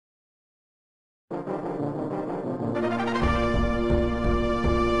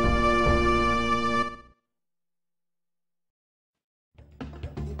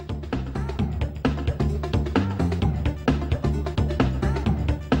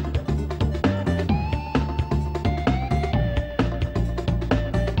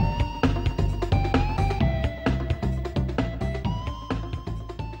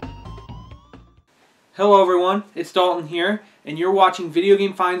Hello everyone, it's Dalton here, and you're watching Video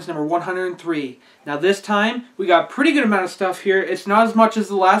Game Finds number 103. Now this time, we got a pretty good amount of stuff here. It's not as much as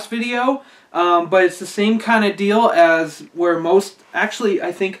the last video, but it's the same kind of deal as where actually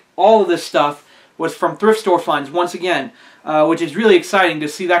I think all of this stuff was from thrift store finds once again, which is really exciting to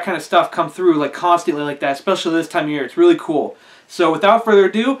see that kind of stuff come through like constantly like that, especially this time of year. It's really cool. So without further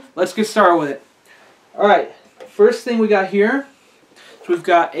ado, let's get started with it. Alright, first thing we got here, so we've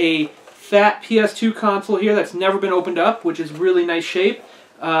got a fat PS2 console here that's never been opened up, which is really nice shape.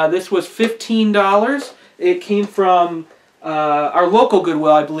 This was $15. It came from our local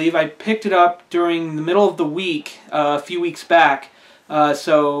Goodwill, I believe. I picked it up during the middle of the week a few weeks back.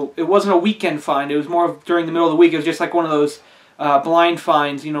 So it wasn't a weekend find. It was more of during the middle of the week. It was just like one of those blind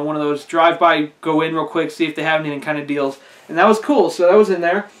finds, you know, one of those drive-by, go in real quick, see if they have anything kind of deals. And that was cool. So that was in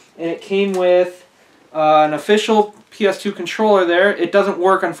there. And it came with an official PS2 controller there. It doesn't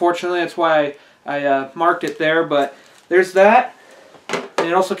work, unfortunately. That's why I marked it there. But there's that. And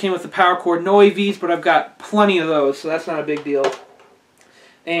it also came with the power cord. No AVs, but I've got plenty of those, so that's not a big deal.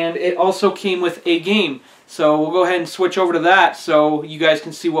 And it also came with a game. So we'll go ahead and switch over to that so you guys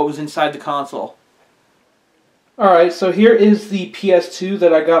can see what was inside the console. Alright, so here is the PS2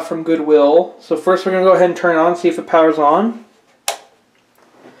 that I got from Goodwill. So first we're going to go ahead and turn it on, see if it powers on.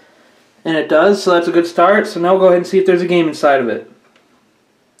 And it does, so that's a good start. So now we'll go ahead and see if there's a game inside of it.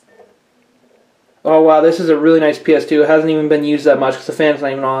 Oh wow, this is a really nice PS2. It hasn't even been used that much because the fan's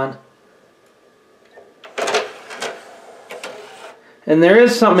not even on. And there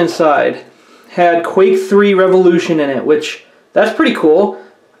is something inside. Had Quake 3 Revolution in it, which, that's pretty cool.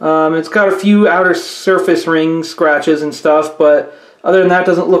 It's got a few outer surface ring scratches and stuff, but other than that, it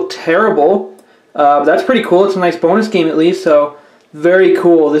doesn't look terrible. But that's pretty cool. It's a nice bonus game at least, so very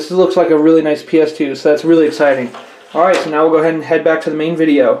cool. This looks like a really nice PS2, so that's really exciting. Alright, so now we'll go ahead and head back to the main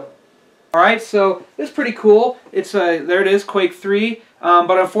video. Alright, so this is pretty cool. It's there it is, Quake 3.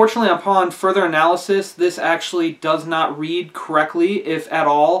 But unfortunately, upon further analysis, this actually does not read correctly, if at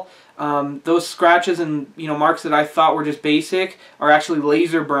all. Those scratches and marks that I thought were just basic are actually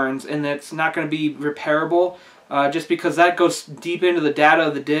laser burns, and it's not going to be repairable. Just because that goes deep into the data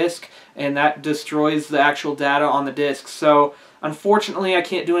of the disc, and that destroys the actual data on the disc. So unfortunately, I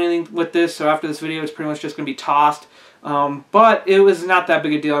can't do anything with this. So after this video, it's pretty much just going to be tossed. But it was not that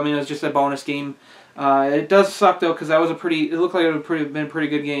big a deal. I mean, it was just a bonus game. It does suck though, because that was it looked like it would have been a pretty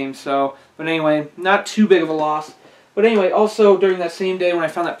good game. So, but anyway, not too big of a loss. But anyway, also during that same day when I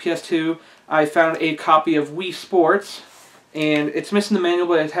found that PS2, I found a copy of Wii Sports, and it's missing the manual,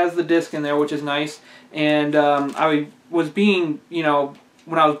 but it has the disc in there, which is nice. And I was being,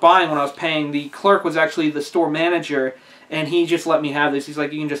 when I was paying, the clerk was actually the store manager, and he just let me have this. He's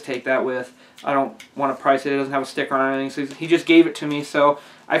like, you can just take that with. I don't want to price it. It doesn't have a sticker on it or anything. So he just gave it to me. So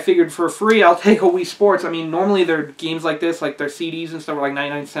I figured for free, I'll take a Wii Sports. I mean, normally their games like this, like their CDs and stuff, are like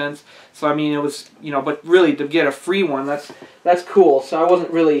 99 cents. So I mean, it was, but really to get a free one, that's cool. So I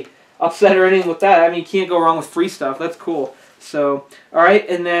wasn't really upset or anything with that. I mean, you can't go wrong with free stuff. That's cool. So, all right.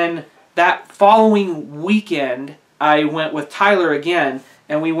 And then that following weekend, I went with Tyler again.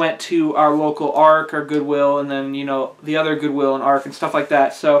 And we went to our local ARC, our Goodwill, and then, the other Goodwill and ARC and stuff like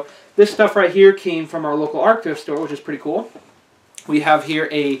that. So this stuff right here came from our local ARC thrift store, which is pretty cool. We have here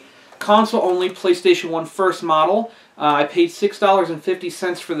a console-only PlayStation 1 first model. I paid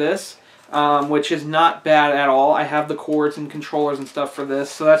 $6.50 for this, which is not bad at all. I have the cords and controllers and stuff for this,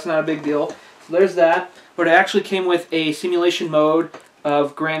 so that's not a big deal. So there's that. But it actually came with a simulation mode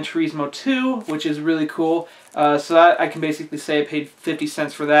of Gran Turismo 2, which is really cool. So that I can basically say I paid 50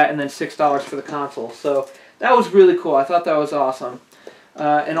 cents for that and then $6 for the console. So that was really cool. I thought that was awesome.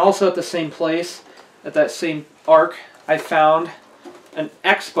 And also at the same place, at that same ARC, I found an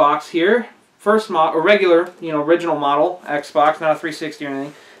Xbox here. First model, or regular, original model Xbox, not a 360 or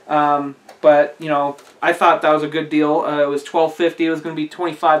anything. But, I thought that was a good deal. It was $12.50. It was going to be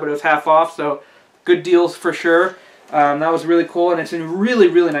 $25, but it was half off. So good deals for sure. That was really cool, and it's in really,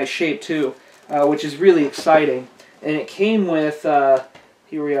 really nice shape too, which is really exciting. And it came with,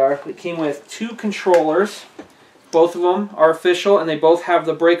 here we are, it came with 2 controllers. Both of them are official, and they both have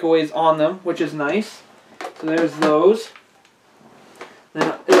the breakaways on them, which is nice. So there's those.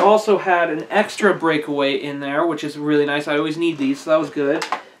 Then it also had an extra breakaway in there, which is really nice. I always need these, so that was good.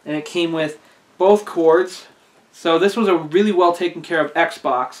 And it came with both cords. So this was a really well taken care of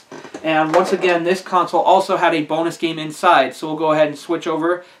Xbox. And once again, this console also had a bonus game inside. So we'll go ahead and switch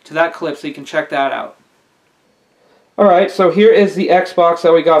over to that clip so you can check that out. Alright, so here is the Xbox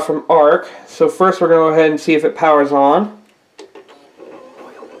that we got from ARC. So first we're going to go ahead and see if it powers on.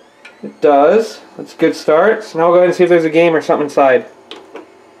 It does. That's a good start. So now we'll go ahead and see if there's a game or something inside.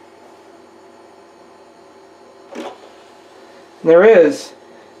 And there is.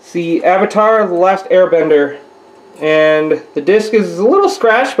 It's the Avatar: The Last Airbender. And the disc is a little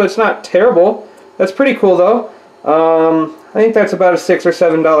scratched, but it's not terrible. That's pretty cool, though. I think that's about a $6 or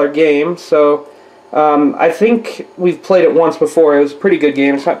 $7 game, so I think we've played it once before. It was a pretty good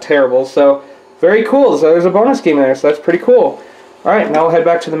game. It's not terrible, so very cool. So there's a bonus game in there, so that's pretty cool. Alright, now we'll head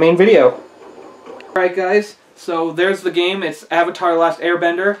back to the main video. Alright guys, so there's the game. It's Avatar: The Last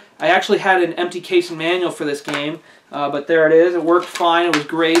Airbender. I actually had an empty case and manual for this game, but there it is. It worked fine. It was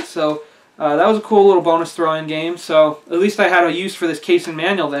great, so that was a cool little bonus throw-in game. So at least I had a use for this case and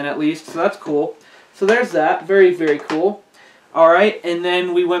manual then, at least, so that's cool. So there's that. Very, very cool. Alright, and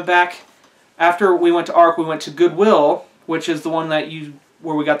then we went back, after we went to ARC, we went to Goodwill, which is the one that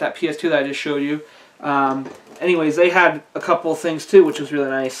where we got that PS2 that I just showed you. Anyways, they had a couple of things too, which was really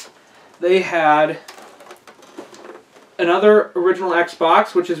nice. They had another original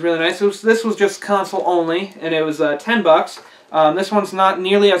Xbox, which is really nice. This was just console only, and it was $10. This one's not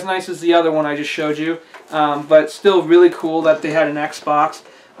nearly as nice as the other one I just showed you, but still really cool that they had an Xbox.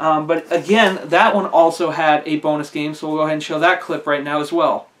 But again, that one also had a bonus game, so we'll go ahead and show that clip right now as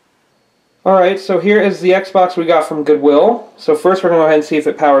well. Alright, so here is the Xbox we got from Goodwill. So first we're going to go ahead and see if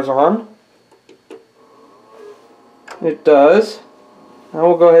it powers on. It does. Now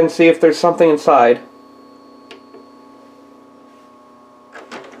we'll go ahead and see if there's something inside.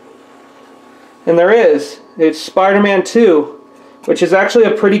 And there is. It's Spider-Man 2, which is actually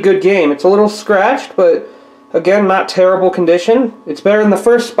a pretty good game. It's a little scratched, but again, not terrible condition. It's better than the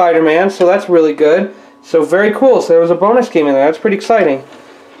first Spider-Man, so that's really good. So very cool. So there was a bonus game in there. That's pretty exciting.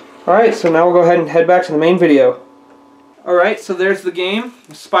 Alright, so now we'll go ahead and head back to the main video. Alright, so there's the game.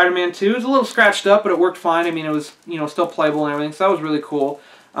 Spider-Man 2. It was a little scratched up, but it worked fine. I mean, it was, still playable and everything, so that was really cool.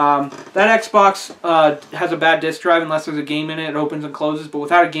 That Xbox has a bad disk drive unless there's a game in it. It opens and closes, but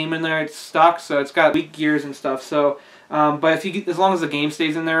without a game in there, it's stuck, so it's got weak gears and stuff. So, but as long as the game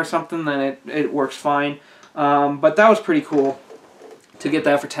stays in there or something, then it works fine. But that was pretty cool to get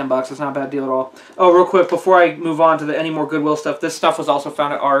that for $10. It's not a bad deal at all. Oh, real quick, before I move on to any more Goodwill stuff, this stuff was also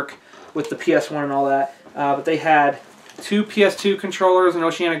found at ARC with the PS1 and all that. But they had two PS2 controllers, an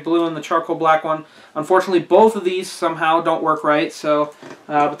Oceanic Blue and the charcoal black one. Unfortunately, both of these somehow don't work right, so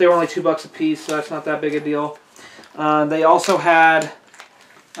but they were only $2 a piece, so that's not that big a deal. They also had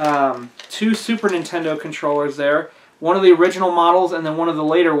two Super Nintendo controllers there. One of the original models and then one of the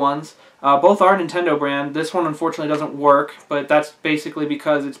later ones. Both are Nintendo brand. This one unfortunately doesn't work, but that's basically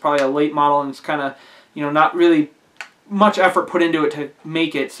because it's probably a late model and it's kind of, not really much effort put into it to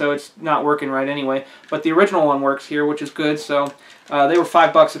make it, so it's not working right anyway. But the original one works here, which is good. So they were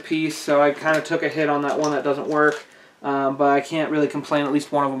 $5 a piece, so I kind of took a hit on that one that doesn't work. But I can't really complain. At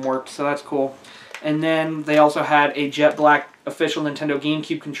least one of them worked, so that's cool. And then they also had a jet black official Nintendo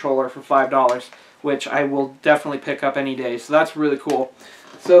GameCube controller for $5, which I will definitely pick up any day. So that's really cool.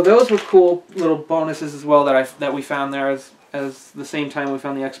 So those were cool little bonuses as well that we found there as the same time we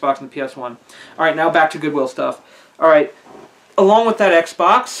found the Xbox and the PS1. Alright, now back to Goodwill stuff. Alright, along with that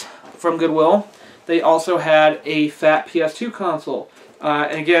Xbox from Goodwill, they also had a fat PS2 console.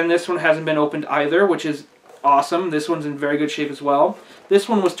 And again, this one hasn't been opened either, which is awesome. This one's in very good shape as well. This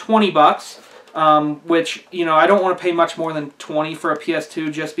one was $20, which, I don't want to pay much more than $20 for a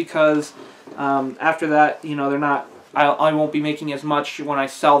PS2 just because after that, they're not... I won't be making as much when I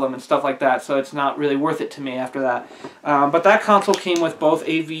sell them and stuff like that, so it's not really worth it to me after that. But that console came with both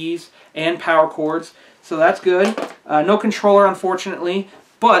AVs and power cords, so that's good. No controller, unfortunately,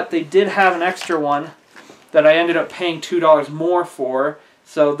 but they did have an extra one that I ended up paying $2 more for,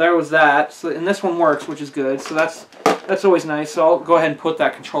 so there was that. So, and this one works, which is good, so that's always nice, so I'll go ahead and put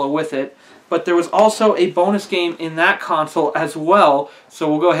that controller with it. But there was also a bonus game in that console as well, so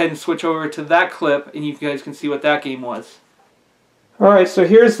we'll go ahead and switch over to that clip, and you guys can see what that game was. Alright, so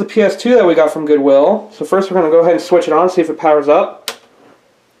here's the PS2 that we got from Goodwill. So first we're going to go ahead and switch it on, see if it powers up.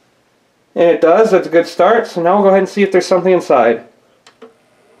 And it does, that's a good start, so now we'll go ahead and see if there's something inside.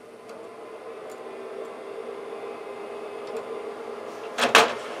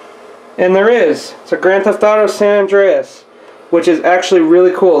 And there is. It's a Grand Theft Auto San Andreas, which is actually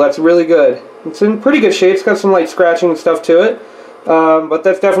really cool. That's really good. It's in pretty good shape. It's got some light scratching and stuff to it. But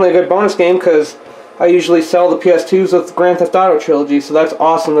that's definitely a good bonus game because I usually sell the PS2s with the Grand Theft Auto trilogy, so that's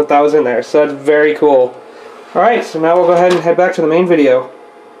awesome that that was in there. So that's very cool. Alright, so now we'll go ahead and head back to the main video.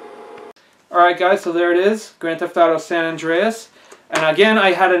 Alright guys, so there it is. Grand Theft Auto San Andreas. And again,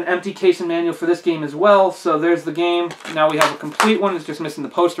 I had an empty case and manual for this game as well, so there's the game. Now we have a complete one. It's just missing the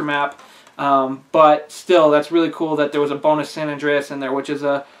poster map. But still, that's really cool that there was a bonus San Andreas in there, which is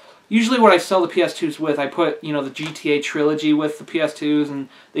usually what I sell the PS2s with. I put, the GTA trilogy with the PS2s, and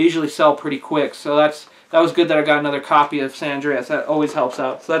they usually sell pretty quick, so that's that was good that I got another copy of San Andreas. That always helps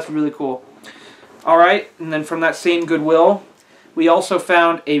out. So that's really cool. Alright, and then from that same Goodwill, we also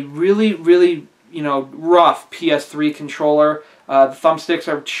found a really, really, rough PS3 controller. The thumbsticks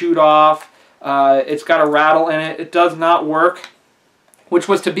are chewed off. It's got a rattle in it. It does not work, which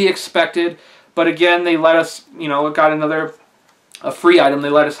was to be expected. But again, they let us, it got a free item. They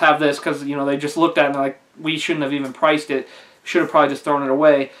let us have this because, they just looked at it and they're like, we shouldn't have even priced it. Should have probably just thrown it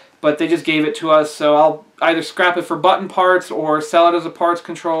away. But they just gave it to us, so I'll either scrap it for button parts or sell it as a parts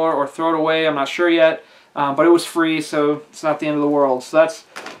controller or throw it away. I'm not sure yet. But it was free, so it's not the end of the world. So that's,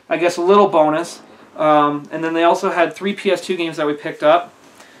 I guess, a little bonus. And then they also had 3 PS2 games that we picked up.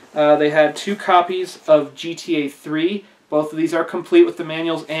 They had 2 copies of GTA 3. Both of these are complete with the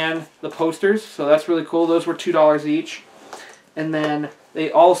manuals and the posters, so that's really cool. Those were $2 each. And then they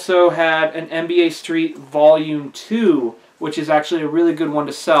also had an NBA Street Volume 2, which is actually a really good one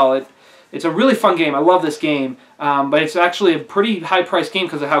to sell. It's a really fun game. I love this game, but it's actually a pretty high-priced game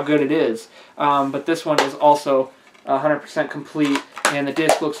because of how good it is. But this one is also 100% complete, and the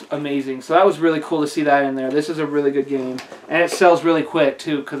disc looks amazing. So that was really cool to see that in there. This is a really good game, and it sells really quick,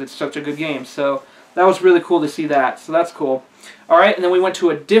 too, because it's such a good game. So that was really cool to see that. So that's cool. Alright, and then we went to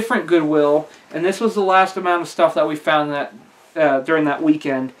a different Goodwill, and this was the last amount of stuff that we found that during that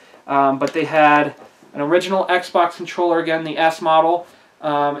weekend. But they had an original Xbox controller, again, the S model,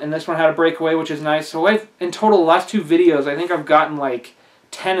 and this one had a breakaway, which is nice. So in total, the last 2 videos, I think I've gotten like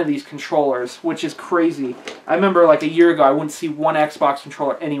 10 of these controllers, which is crazy. I remember like a year ago, I wouldn't see one Xbox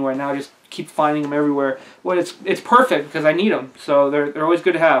controller anywhere. Now I just keep finding them everywhere. Well, it's perfect because I need them, so they're always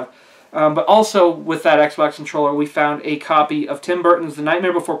good to have. But also with that Xbox controller, we found a copy of Tim Burton's The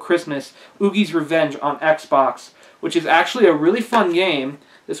Nightmare Before Christmas, Oogie's Revenge on Xbox, which is actually a really fun game.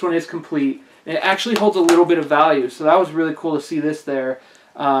 This one is complete. And it actually holds a little bit of value, so that was really cool to see this there.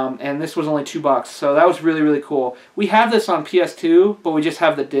 And this was only $2, so that was really, really cool. We have this on PS2, but we just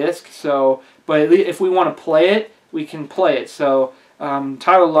have the disc. So, but if we want to play it, we can play it. So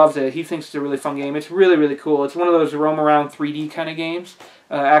Tyler loves it. He thinks it's a really fun game. It's really, really cool. It's one of those roam around 3D kind of games,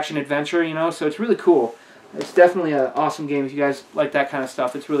 action adventure, So it's really cool. It's definitely an awesome game if you guys like that kind of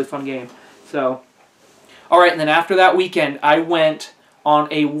stuff. It's a really fun game. So, all right, and then after that weekend, I went on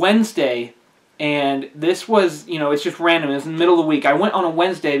a Wednesday. And this was, it's just random. It was in the middle of the week. I went on a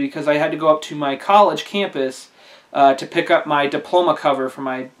Wednesday because I had to go up to my college campus to pick up my diploma cover for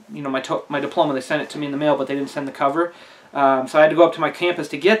my diploma. They sent it to me in the mail, but they didn't send the cover. So I had to go up to my campus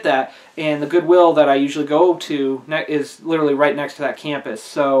to get that. And the Goodwill that I usually go to is literally right next to that campus.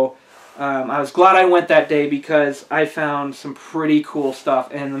 So I was glad I went that day because I found some pretty cool stuff,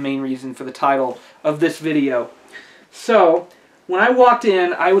 and the main reason for the title of this video. So when I walked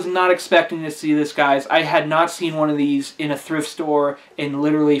in, I was not expecting to see this, guys. I had not seen one of these in a thrift store in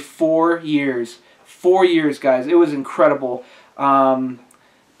literally 4 years. 4 years, guys. It was incredible.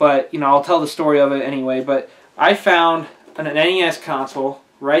 But, I'll tell the story of it anyway. But I found an NES console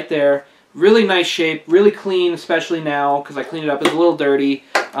right there. Really nice shape, really clean, especially now, because I cleaned it up. It was a little dirty.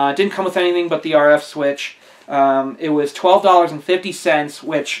 It didn't come with anything but the RF switch. It was $12.50,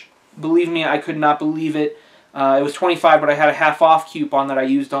 which, believe me, I could not believe it. It was $25, but I had a half-off coupon that I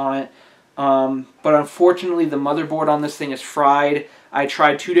used on it. But unfortunately, the motherboard on this thing is fried. I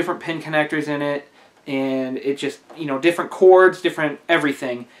tried 2 different pin connectors in it, and it just, different cords, different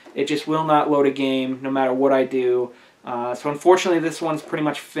everything. It just will not load a game, no matter what I do. So unfortunately, this one's pretty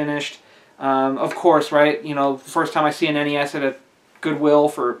much finished. Of course, right, first time I see an NES at a Goodwill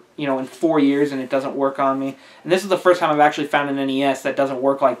for, in 4 years, and it doesn't work on me. And this is the first time I've actually found an NES that doesn't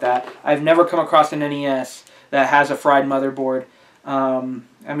work like that. I've never come across an NES that has a fried motherboard.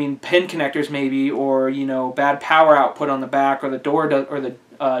 I mean, pin connectors maybe, or bad power output on the back, or the door the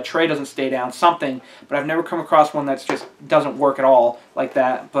tray doesn't stay down, something. But I've never come across one that's just doesn't work at all like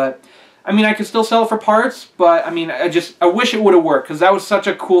that. But I mean, I could still sell it for parts, but I mean, I wish it would have worked because that was such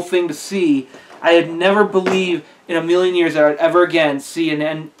a cool thing to see. I had never believed in a million years that I'd ever again see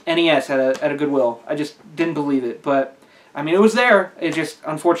an NES at a Goodwill. I just didn't believe it. But I mean, it was there. It just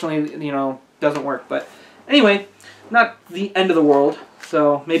unfortunately, doesn't work. But anyway, not the end of the world,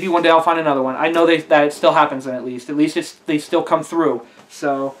 so maybe one day I'll find another one. I know that it still happens at least. At least they still come through,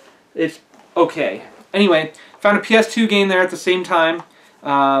 so it's okay. Anyway, found a PS2 game there at the same time.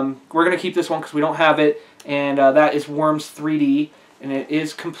 We're going to keep this one because we don't have it, and that is Worms 3D, and it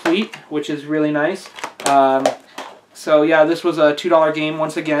is complete, which is really nice. So yeah, this was a $2 game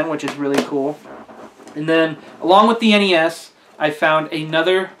once again, which is really cool. And then, along with the NES, I found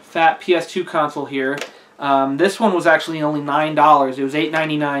another fat PS2 console here. This one was actually only $9. It was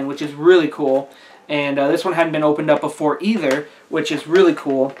 $8.99, which is really cool. And this one hadn't been opened up before either, which is really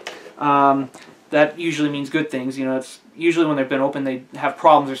cool. that usually means good things. You know, it's usually when they've been open, they have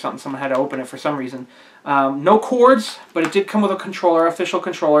problems or something. Someone had to open it for some reason. No cords, but it did come with a controller, official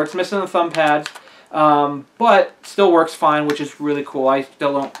controller. It's missing the thumb pads, but still works fine, which is really cool. I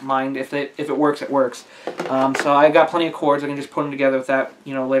still don't mind if it works, it works. So I got plenty of cords. I can just put them together with that,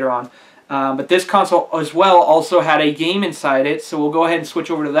 you know, later on. But this console as well also had a game inside it, so we'll go ahead and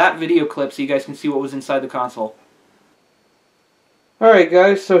switch over to that video clip so you guys can see what was inside the console. Alright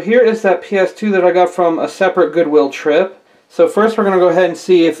guys, so here is that PS2 that I got from a separate Goodwill trip. So first we're going to go ahead and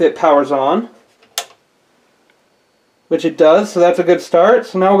see if it powers on. Which it does, so that's a good start.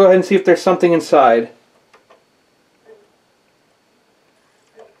 So now we'll go ahead and see if there's something inside.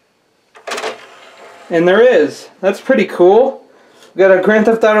 And there is. That's pretty cool. We got a Grand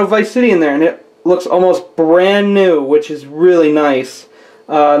Theft Auto Vice City in there, and it looks almost brand new, which is really nice.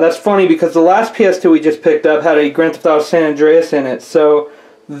 That's funny because the last PS2 we just picked up had a Grand Theft Auto San Andreas in it, so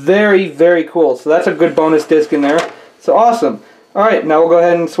very, very cool. So that's a good bonus disc in there. So awesome. Alright, now we'll go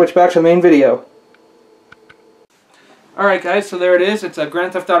ahead and switch back to the main video. Alright guys, so there it is. It's a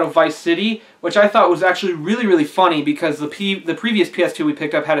Grand Theft Auto Vice City, which I thought was actually really, really funny because the previous PS2 we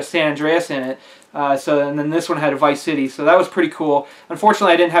picked up had a San Andreas in it. And then this one had a Vice City, so that was pretty cool.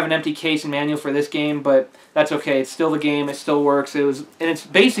 Unfortunately, I didn't have an empty case and manual for this game, but that's okay. It's still the game. It still works. And it's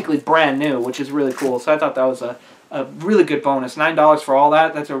basically brand new, which is really cool. So I thought that was a really good bonus. $9 for all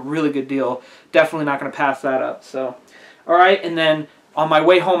that. That's a really good deal. Definitely not going to pass that up. So, all right, and then on my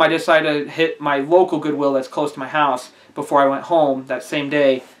way home, I decided to hit my local Goodwill that's close to my house before I went home that same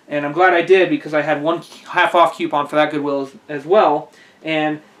day. And I'm glad I did because I had one half-off coupon for that Goodwill as well.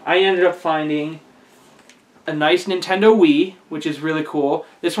 And I ended up finding a nice Nintendo Wii, which is really cool.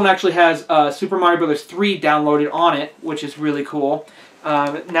 This one actually has Super Mario Bros. 3 downloaded on it, which is really cool.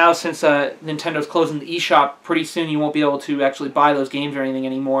 Now since Nintendo's closing the eShop, pretty soon you won't be able to actually buy those games or anything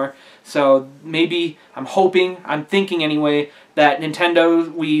anymore. So maybe, I'm thinking anyway, that Nintendo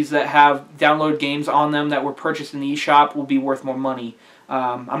Wiis that have download games on them that were purchased in the eShop will be worth more money.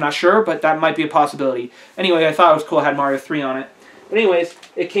 I'm not sure, but that might be a possibility. Anyway, I thought it was cool it had Mario 3 on it. But anyways,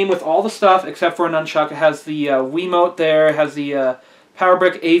 it came with all the stuff except for a nunchuck. It has the Wiimote there, it has the power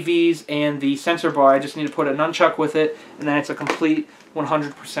brick AVs, and the sensor bar. I just need to put a nunchuck with it, and then it's a complete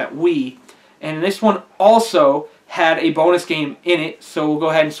 100% Wii. And this one also had a bonus game in it, so we'll go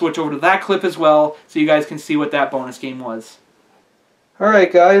ahead and switch over to that clip as well, so you guys can see what that bonus game was.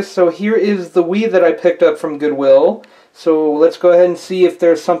 Alright guys, so here is the Wii that I picked up from Goodwill. So let's go ahead and see if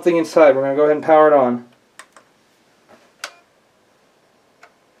there's something inside. We're going to go ahead and power it on.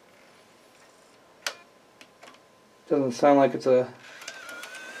 Doesn't sound like it's a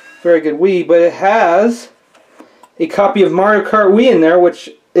very good Wii, but it has a copy of Mario Kart Wii in there, which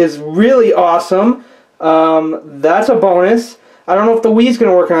is really awesome. That's a bonus. I don't know if the Wii's going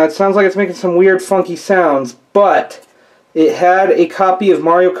to work on it. It sounds like it's making some weird, funky sounds, but it had a copy of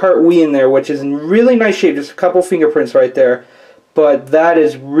Mario Kart Wii in there, which is in really nice shape. Just a couple fingerprints right there. But that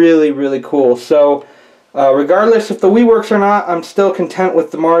is really, really cool. So, regardless if the Wii works or not, I'm still content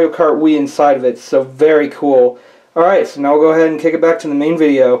with the Mario Kart Wii inside of it. So, very cool. Alright, so now we'll go ahead and kick it back to the main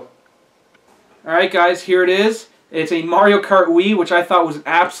video. Alright guys, here it is. It's a Mario Kart Wii, which I thought was an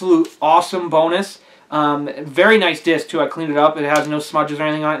absolute awesome bonus. Very nice disc too. I cleaned it up. It has no smudges or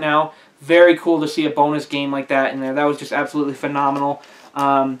anything on it now. Very cool to see a bonus game like that in there. That was just absolutely phenomenal.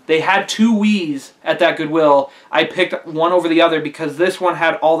 They had two Wiis at that Goodwill. I picked one over the other because this one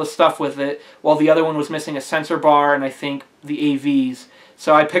had all the stuff with it, while the other one was missing a sensor bar and I think the AVs.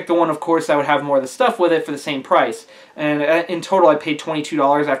 So I picked the one, of course, that would have more of the stuff with it for the same price. And in total, I paid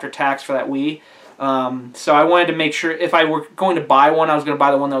 $22 after tax for that Wii. So I wanted to make sure if I were going to buy one, I was going to buy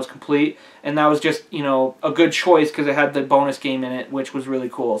the one that was complete. And that was just, you know, a good choice because it had the bonus game in it, which was really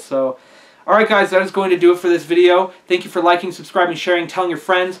cool. So, alright guys, that is going to do it for this video. Thank you for liking, subscribing, sharing, telling your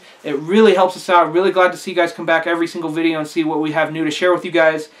friends. It really helps us out. Really glad to see you guys come back every single video and see what we have new to share with you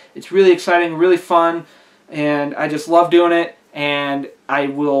guys. It's really exciting, really fun, and I just love doing it. And I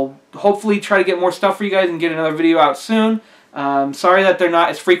will hopefully try to get more stuff for you guys and get another video out soon. Sorry that they're not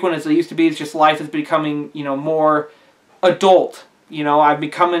as frequent as they used to be. It's just life is becoming, you know, more adult. You know, I'm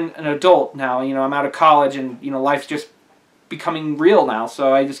becoming an adult now. You know, I'm out of college and, you know, life's just becoming real now.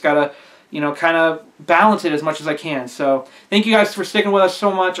 So I just gotta, you know, kind of balance it as much as I can. So thank you guys for sticking with us so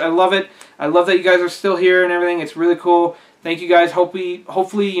much. I love it. I love that you guys are still here and everything. It's really cool. Thank you guys.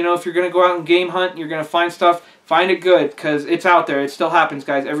 Hopefully, you know, if you're going to go out and game hunt, you're going to find stuff, find it good, because it's out there. It still happens,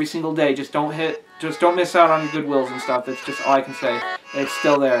 guys, every single day. Just don't miss out on Goodwills and stuff. That's just all I can say. It's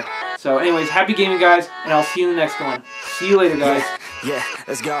still there. So anyways, happy gaming, guys, and I'll see you in the next one. See you later, guys. Yeah,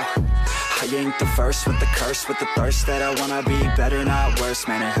 let's go. I ain't the first with the curse, with the thirst that I wanna be better, not worse,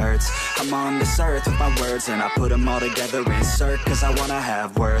 man it hurts. I'm on this earth with my words and I put them all together, insert, cause I wanna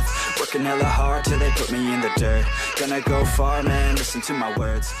have worth. Working hella hard till they put me in the dirt. Gonna go far, man, listen to my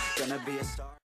words. Gonna be a star.